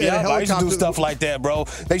 Yep. I used to do stuff like that, bro.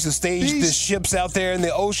 They used to stage the ships out there in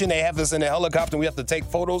the ocean. They have us in a helicopter. We have to take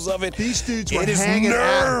photos of it. These dudes were hanging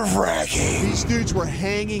nerve-wracking. These dudes were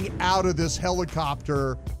hanging out of this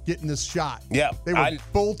helicopter getting this shot. Yeah. They were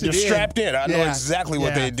bolted in. They're strapped in. I know exactly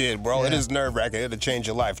what they did, bro. It is nerve-wracking. It'll change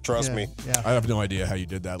your life. Trust me. Yeah. I have no idea how you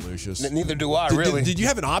did that, Lucius. Neither do I, really. Did you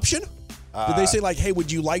have an option? Did they say, like, hey,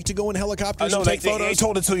 would you like to go in helicopters and take photos? They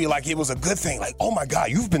told it to you like it was a good thing. Like, oh, my God,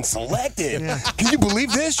 you've been selected. Can you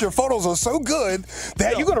believe this? Your photos are so good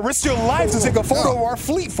that you're going to risk your life to take a photo of our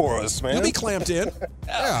fleet for us, man. You'll be clamped in.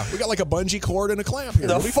 We got like a bungee cord and a clamp here.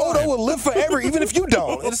 The photo will live forever, even if you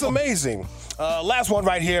don't. It's amazing. Last one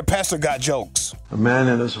right here. Pastor got jokes. A man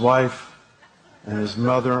and his wife and his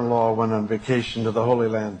mother-in-law went on vacation to the Holy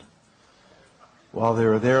Land. While they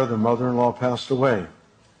were there, the mother-in-law passed away.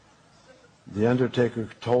 The undertaker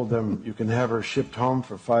told them, you can have her shipped home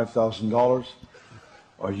for $5,000,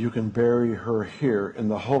 or you can bury her here in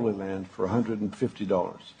the Holy Land for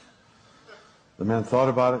 $150. The man thought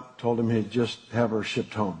about it, told him he'd just have her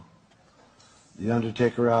shipped home. The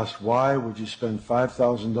undertaker asked, why would you spend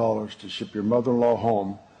 $5,000 to ship your mother-in-law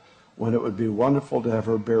home when it would be wonderful to have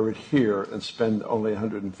her buried here and spend only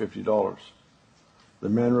 $150? The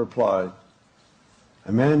man replied,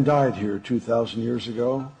 a man died here 2,000 years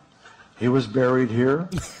ago. He was buried here.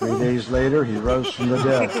 3 days later, he rose from the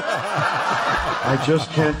dead. I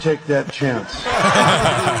just can't take that chance.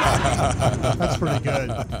 That's pretty good.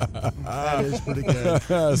 That is pretty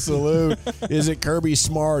good. Salute. Is it Kirby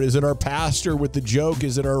Smart? Is it our pastor with the joke?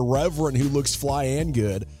 Is it our reverend who looks fly and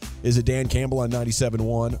good? Is it Dan Campbell on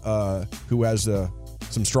 97.1 who has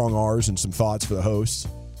some strong R's and some thoughts for the hosts?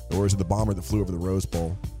 Or is it the bomber that flew over the Rose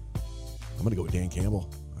Bowl? I'm going to go with Dan Campbell.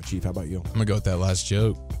 Chief, how about you? I'm going to go with that last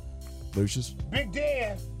joke. Lucius? Big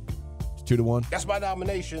Dan. It's 2-1. That's my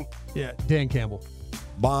nomination. Yeah, Dan Campbell.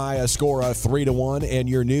 By a score of 3-1, and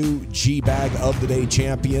your new GBAG of the Day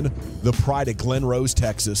champion, the pride of Glen Rose,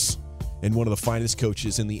 Texas, and one of the finest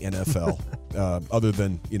coaches in the NFL, other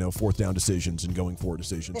than, fourth down decisions and going forward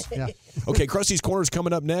decisions. Yeah. Okay, Krusty's Corner is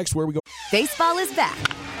coming up next. Where we go? Baseball is back,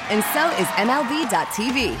 and so is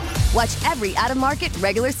MLB.tv. Watch every out-of-market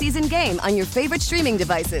regular season game on your favorite streaming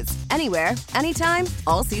devices, anywhere, anytime,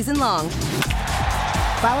 all season long.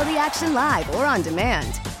 Follow the action live or on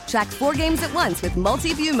demand. Track 4 games at once with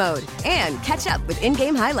multi-view mode and catch up with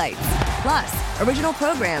in-game highlights. Plus, original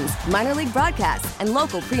programs, minor league broadcasts, and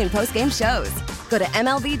local pre- and post-game shows. Go to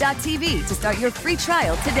MLB.tv to start your free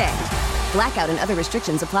trial today. Blackout and other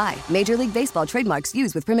restrictions apply. Major League Baseball trademarks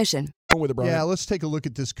used with permission. Yeah, let's take a look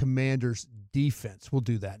at this Commanders defense. We'll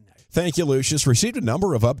do that next. Thank you, Lucius. Received a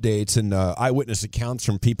number of updates and eyewitness accounts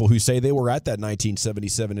from people who say they were at that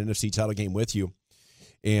 1977 NFC title game with you,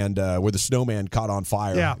 and where the snowman caught on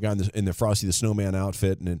fire. Yeah. Guy in the Frosty the Snowman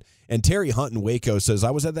outfit. And Terry Hunt in Waco says,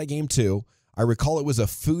 I was at that game too. I recall it was a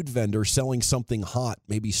food vendor selling something hot.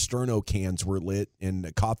 Maybe Sterno cans were lit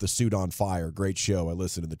and caught the suit on fire. Great show. I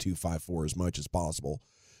listened to the 254 as much as possible.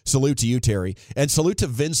 Salute to you, Terry. And salute to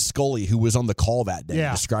Vince Scully, who was on the call that day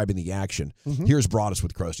describing the action. Mm-hmm. Here's Broaddus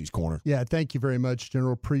with Krusty's Corner. Yeah, thank you very much,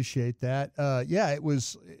 General. Appreciate that.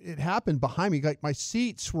 It happened behind me. Like my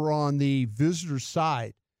seats were on the visitor's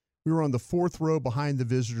side. We were on the 4th row behind the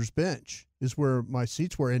visitor's bench is where my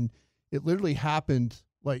seats were. And it literally happened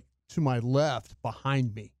like to my left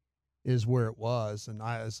behind me is where it was. And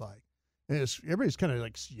I was like, everybody's kind of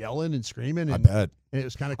like yelling and screaming. And, I bet. And it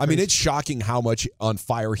was kind of crazy. I mean, it's shocking how much on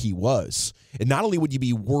fire he was. And not only would you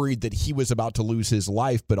be worried that he was about to lose his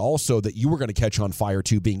life, but also that you were going to catch on fire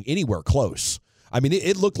too, being anywhere close. I mean,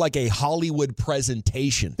 it looked like a Hollywood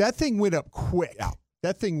presentation. That thing went up quick. Yeah.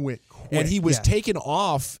 That thing went quick. And he was taken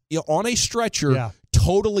off on a stretcher,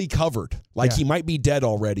 totally covered, like he might be dead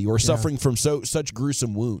already or suffering from such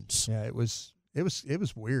gruesome wounds. Yeah, it was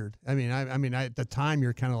weird. I mean, at the time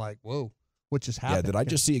you're kind of like, whoa, what just happened? Yeah, did I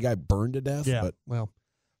just see a guy burned to death? Yeah. Well,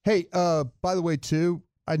 hey, by the way, too,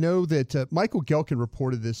 I know that Michael Gelkin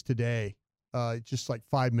reported this today, just like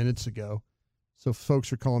 5 minutes ago. So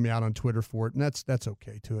folks are calling me out on Twitter for it, and that's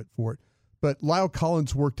okay for it. But Lyle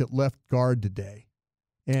Collins worked at left guard today.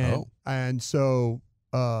 And so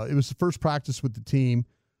it was the first practice with the team.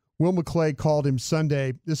 Will McClay called him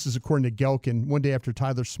Sunday. This is according to Gelkin, one day after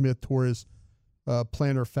Tyler Smith tore his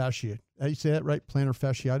plantar fascia. How do you say that right? Plantar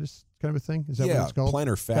fasciitis kind of a thing? Is that what it's called?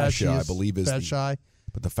 Plantar fascia, I believe, is fasciae.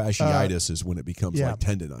 But the fasciitis is when it becomes like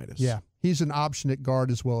tendonitis. Yeah. He's an option at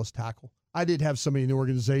guard as well as tackle. I did have somebody in the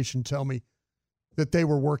organization tell me that they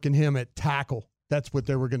were working him at tackle. That's what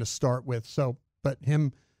they were going to start with. So, but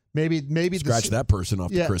him... Maybe scratch that person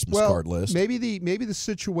off the Christmas card list. Maybe the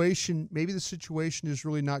situation is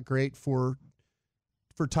really not great for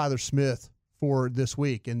Tyler Smith for this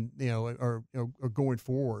week and or going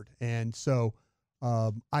forward. And so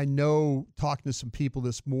I know talking to some people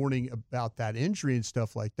this morning about that injury and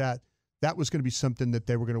stuff like that was going to be something that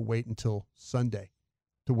they were going to wait until Sunday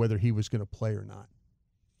to whether he was going to play or not.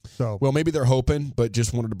 So well, maybe they're hoping, but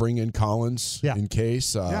just wanted to bring in Collins in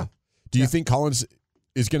case. Do you think Collins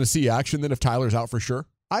is going to see action then if Tyler's out for sure?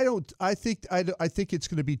 I think it's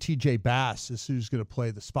going to be TJ Bass is who's going to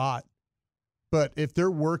play the spot. But if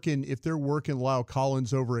they're working Lyle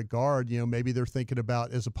Collins over at guard, maybe they're thinking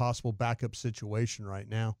about as a possible backup situation right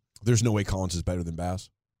now. There's no way Collins is better than Bass.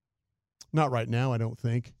 Not right now, I don't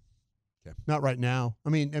think. Okay. Not right now. I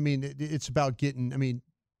mean, it's about getting. I mean,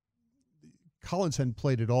 Collins hadn't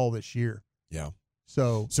played at all this year. Yeah.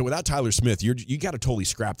 So without Tyler Smith, you got to totally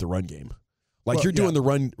scrap the run game. Like you're doing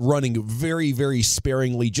the running very, very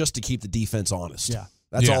sparingly just to keep the defense honest. Yeah.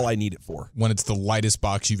 That's all I need it for. When it's the lightest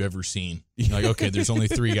box you've ever seen. You're like, okay, there's only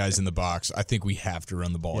 3 guys in the box. I think we have to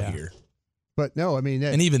run the ball here. But no, I mean,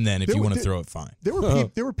 and even then, if you want to throw it, fine.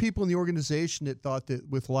 There were people in the organization that thought that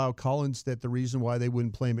with Lyle Collins that the reason why they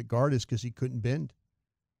wouldn't play him at guard is because he couldn't bend.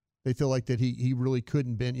 They feel like that he really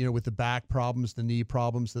couldn't bend, with the back problems, the knee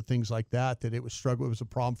problems, the things like that, that it was struggle. It was a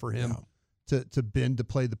problem for him to bend to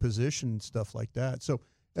play the position and stuff like that. So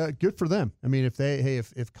good for them. I mean,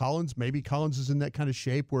 if Collins, maybe Collins is in that kind of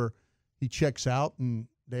shape where he checks out and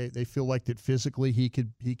they feel like that physically he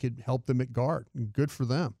could help them at guard. And good for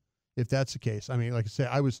them if that's the case. I mean, like I say,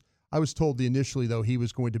 I was told initially though he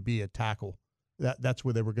was going to be a tackle. That's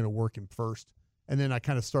where they were going to work him first. And then I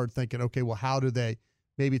kind of started thinking, okay, well, how do they?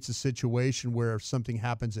 Maybe it's a situation where if something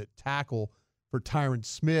happens at tackle for Tyron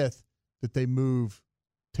Smith, that they move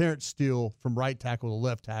Terrence Steele from right tackle to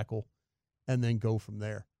left tackle and then go from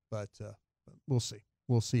there. But we'll see.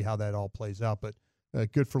 We'll see how that all plays out. But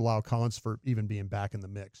good for Lyle Collins for even being back in the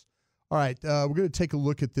mix. All right, we're going to take a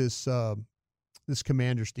look at this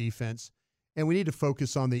Commanders defense. And we need to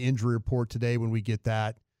focus on the injury report today when we get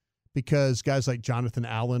that, because guys like Jonathan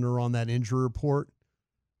Allen are on that injury report.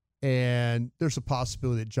 And there's a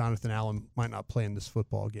possibility that Jonathan Allen might not play in this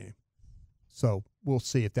football game. So we'll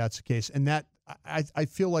see if that's the case. And that I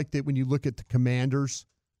feel like that when you look at the Commanders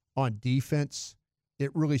on defense,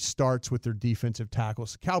 it really starts with their defensive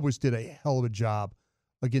tackles. The Cowboys did a hell of a job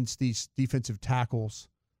against these defensive tackles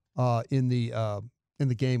in the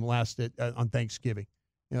game on Thanksgiving.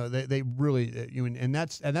 They really and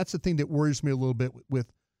that's the thing that worries me a little bit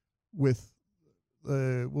with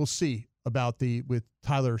we'll see about with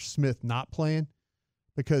Tyler Smith not playing,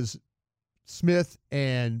 because Smith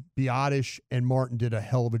and Broaddus and Martin did a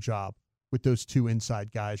hell of a job with those 2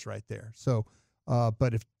 inside guys right there. So,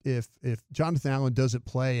 but if Jonathan Allen doesn't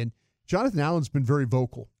play, and Jonathan Allen's been very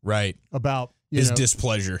vocal, right, about his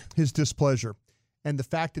displeasure, and the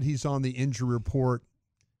fact that he's on the injury report,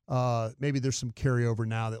 maybe there's some carryover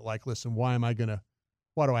now that like, listen, why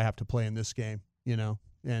do I have to play in this game?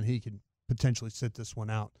 And he can potentially sit this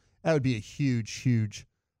one out. That would be a huge, huge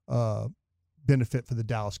benefit for the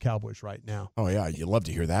Dallas Cowboys right now. Oh, yeah. You'd love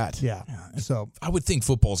to hear that. Yeah. So I would think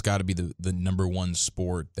football's got to be the number one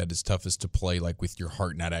sport that is toughest to play, like with your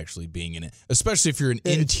heart not actually being in it, especially if you're an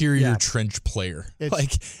interior trench player.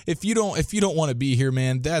 Like if you don't want to be here,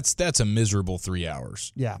 man, that's a miserable 3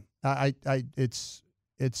 hours. Yeah. It's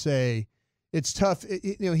tough.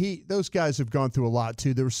 Those guys have gone through a lot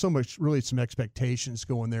too. There was some expectations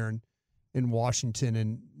going there in Washington,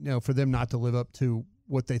 and for them not to live up to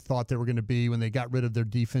what they thought they were going to be when they got rid of their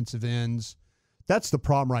defensive ends. That's the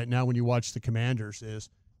problem right now when you watch the Commanders is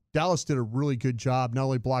Dallas did a really good job not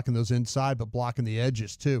only blocking those inside but blocking the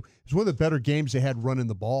edges too. It was one of the better games they had running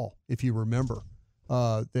the ball, if you remember.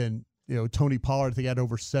 Then Tony Pollard, I think, had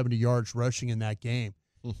over 70 yards rushing in that game.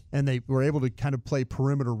 And they were able to kind of play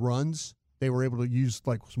perimeter runs. They were able to use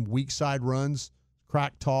like some weak side runs,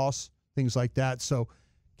 crack toss, things like that. So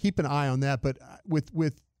keep an eye on that. But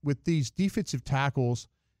with these defensive tackles,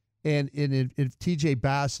 and if TJ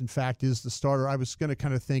Bass, in fact, is the starter, I was going to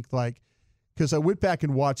kind of think because I went back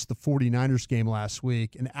and watched the 49ers game last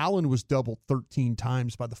week, and Allen was doubled 13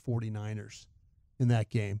 times by the 49ers in that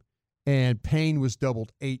game, and Payne was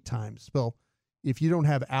doubled 8 times. Well, if you don't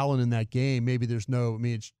have Allen in that game, maybe there's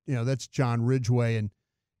that's John Ridgeway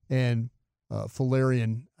and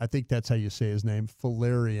Valerian. I think that's how you say his name.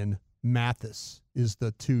 Valerian Mathis is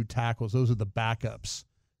the 2 tackles. Those are the backups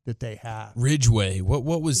that they have. Ridgeway.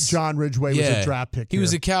 What was John Ridgeway? Was a draft pick. He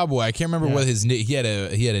was a Cowboy. I can't remember what he had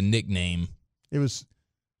a nickname. He was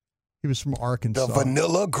from Arkansas. The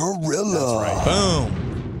Vanilla Gorilla. That's right.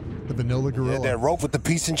 Boom. The Vanilla Gorilla. Yeah, that rope with the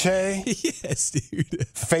piece and chain. Yes, dude.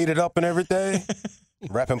 Faded up and everything.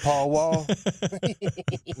 Rapping Paul Wall.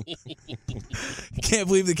 Can't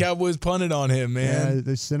believe the Cowboys punted on him, man. Yeah,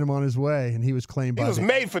 they sent him on his way, and he was claimed by. He was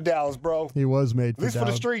made for Dallas, bro. He was made for Dallas. At least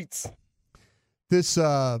for the streets. This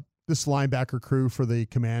linebacker crew for the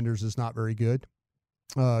Commanders is not very good.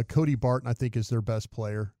 Cody Barton, I think, is their best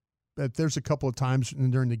player. But there's a couple of times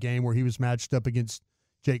during the game where he was matched up against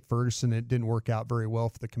Jake Ferguson. It didn't work out very well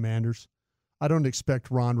for the Commanders. I don't expect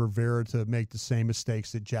Ron Rivera to make the same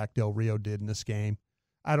mistakes that Jack Del Rio did in this game.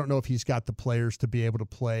 I don't know if he's got the players to be able to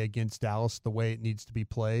play against Dallas the way it needs to be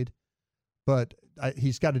played, but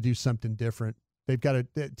he's got to do something different.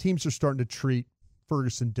 Teams are starting to treat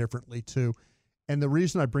Ferguson differently too. And the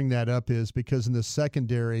reason I bring that up is because in the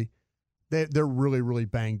secondary, they're really, really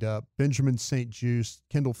banged up. Benjamin St. Juste,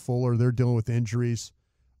 Kendall Fuller, they're dealing with injuries.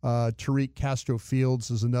 Tariq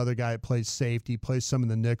Castro-Fields is another guy that plays safety, plays some in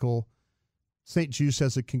the nickel. St. Juice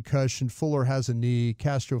has a concussion. Fuller has a knee.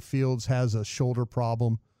 Castro-Fields has a shoulder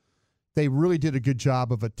problem. They really did a good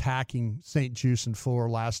job of attacking St. Juice and Fuller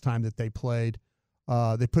last time that they played.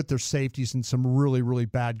 They put their safeties in some really, really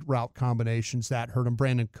bad route combinations. That hurt them.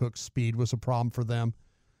 Brandon Cook's speed was a problem for them.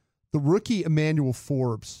 The rookie Emmanuel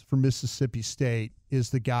Forbes from Mississippi State is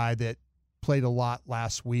the guy that played a lot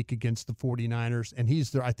last week against the 49ers, and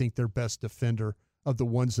he's, I think, their best defender of the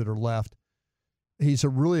ones that are left. He's a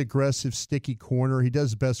really aggressive, sticky corner. He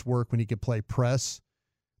does best work when he can play press.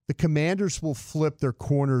 The Commanders will flip their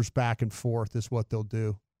corners back and forth is what they'll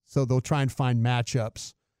do. So they'll try and find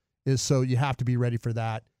matchups. So you have to be ready for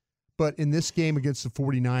that. But in this game against the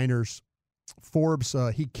 49ers, Forbes,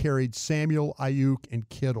 he carried Samuel, Ayuk, and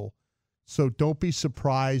Kittle. So don't be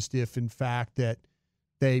surprised if, in fact, that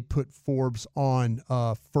they put Forbes on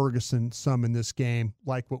Ferguson some in this game,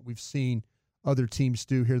 like what we've seen other teams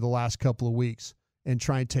do here the last couple of weeks, and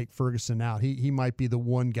try and take Ferguson out. He might be the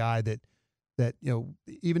one guy that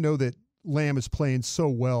even though that Lamb is playing so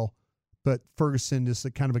well, but Ferguson is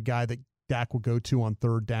the kind of a guy that Dak will go to on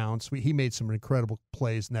third down. So he made some incredible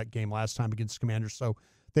plays in that game last time against the Commanders. So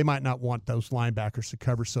they might not want those linebackers to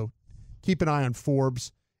cover. So keep an eye on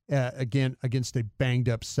Forbes. Again, against a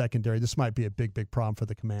banged-up secondary. This might be a big, big problem for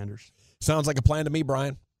the Commanders. Sounds like a plan to me,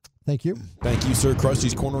 Brian. Thank you. Thank you, sir.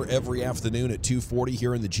 Krusty's Corner every afternoon at 2:40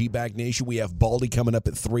 here in the GBAG Nation. We have Baldy coming up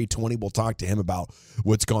at 3:20. We'll talk to him about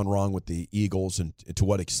what's gone wrong with the Eagles and to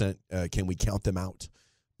what extent can we count them out.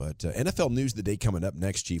 But NFL News of the Day coming up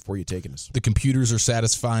next, Chief. Where are you taking us? The computers are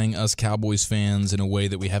satisfying us Cowboys fans in a way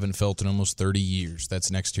that we haven't felt in almost 30 years.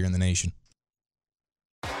 That's next here in the Nation.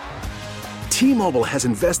 T-Mobile has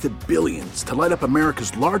invested billions to light up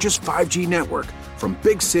America's largest 5G network, from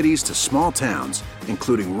big cities to small towns,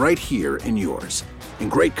 including right here in yours.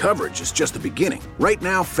 And great coverage is just the beginning. Right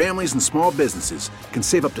now, families and small businesses can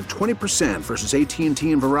save up to 20% versus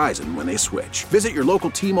AT&T and Verizon when they switch. Visit your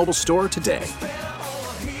local T-Mobile store today.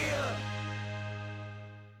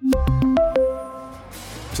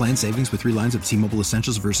 Plan savings with 3 lines of T-Mobile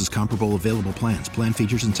Essentials versus comparable available plans. Plan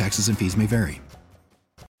features and taxes and fees may vary.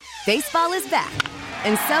 Baseball is back,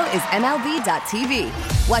 and so is MLB.tv.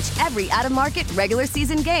 Watch every out-of-market regular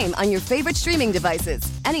season game on your favorite streaming devices,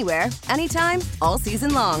 anywhere, anytime, all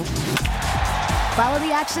season long. Follow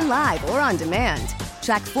the action live or on demand.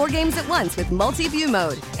 Track 4 games at once with multi-view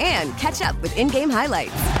mode and catch up with in-game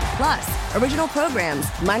highlights. Plus, original programs,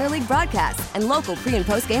 minor league broadcasts, and local pre- and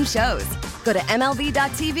post-game shows. Go to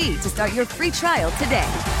MLB.tv to start your free trial today.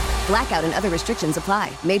 Blackout and other restrictions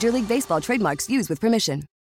apply. Major League Baseball trademarks used with permission.